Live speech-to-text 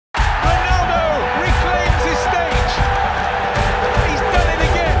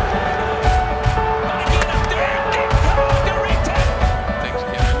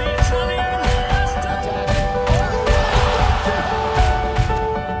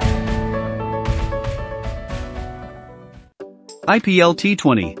IPL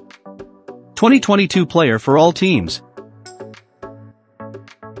T20 2022 player for all teams.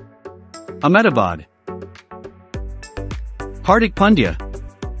 Ahmedabad. Hardik Pandya.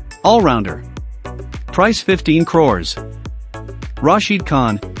 All-rounder. Price 15 crores. Rashid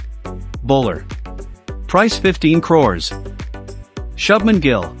Khan. Bowler. Price 15 crores. Shubman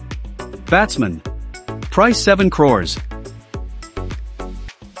Gill. Batsman. Price 7 crores.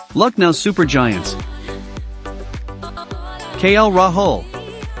 Lucknow Super Giants. Rahul.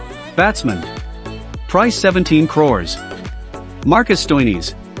 Batsman. Price 17 crores.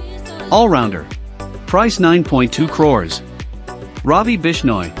 Stoinis. All-rounder. Price 9.2 crores. Ravi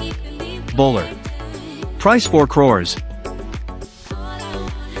bishnoi. Bowler. Price 4 crores.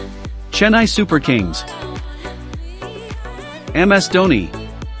 Chennai Super Kings. Dhoni.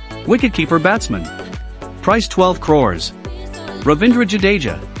 Wicketkeeper batsman. Price 12 crores. Ravindra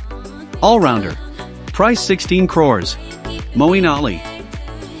Jadeja. All-rounder. Price 16 crores. Moeen Ali.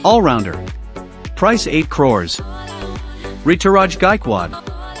 All-rounder. Price 8 crores. Ruturaj Gaikwad.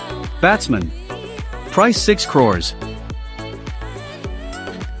 Batsman. Price 6 crores.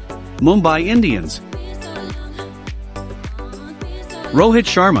 Mumbai Indians. Rohit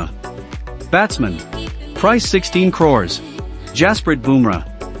Sharma. Batsman. Price 16 crores. Jasprit Bumrah.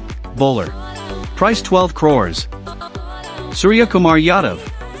 Bowler. Price 12 crores. Suryakumar Yadav.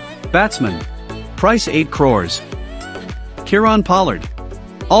 Batsman. Price 8 crores. Pollard.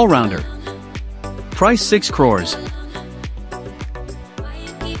 All-rounder. Price 6 crores.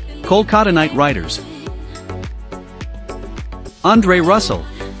 Kolkata Knight Riders. Andre Russell.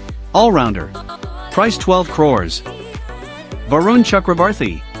 All-rounder. Price 12 crores. Varun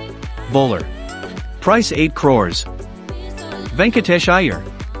Chakravarthi. Bowler. Price 8 crores. Venkatesh Iyer.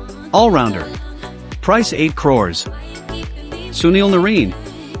 All-rounder. Price 8 crores. Sunil Narine.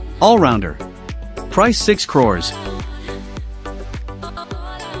 All-rounder. Price 6 crores.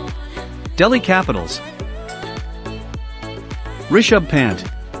 Delhi Capitals. Rishabh Pant.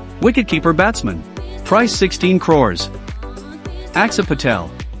 Wicketkeeper batsman. Price 16 crores. Aksa Patel.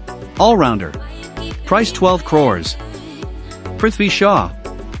 All-rounder. Price 12 crores. Prithvi Shaw.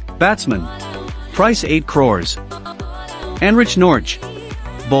 Batsman. Price 8 crores. Anrich Norch.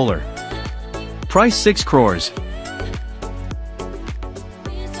 Bowler. Price 6 crores.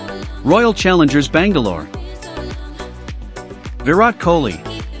 Royal Challengers Bangalore. Virat Kohli.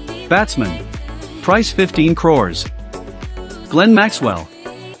 Batsman. Price 15 crores. Glenn Maxwell.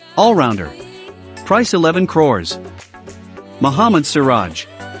 All-rounder. Price 11 crores. Mohammad Siraj.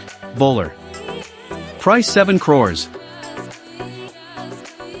 Bowler. Price 7 crores.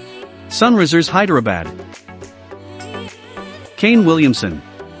 Sunrisers Hyderabad. Kane Williamson.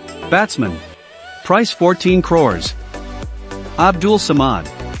 Batsman. Price 14 crores. Abdul Samad.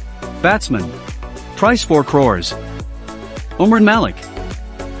 Batsman. Price 4 crores. Umran Malik.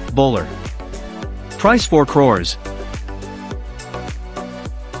 Bowler. Price 4 crores.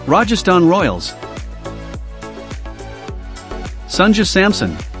 Rajasthan Royals. Sanju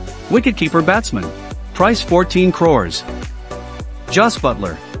Samson. Wicketkeeper batsman. Price 14 crores. Jos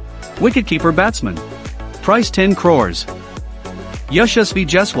Buttler. Wicketkeeper batsman. Price 10 crores. Yashasvi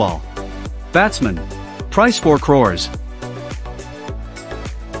Jaiswal. Batsman. Price 4 crores.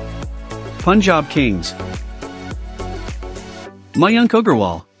 Punjab Kings. Mayank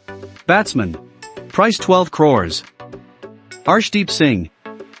Agarwal. Batsman. Price 12 crores. Arshdeep Singh.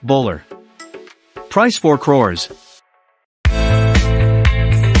 Bowler. Price 4 crores.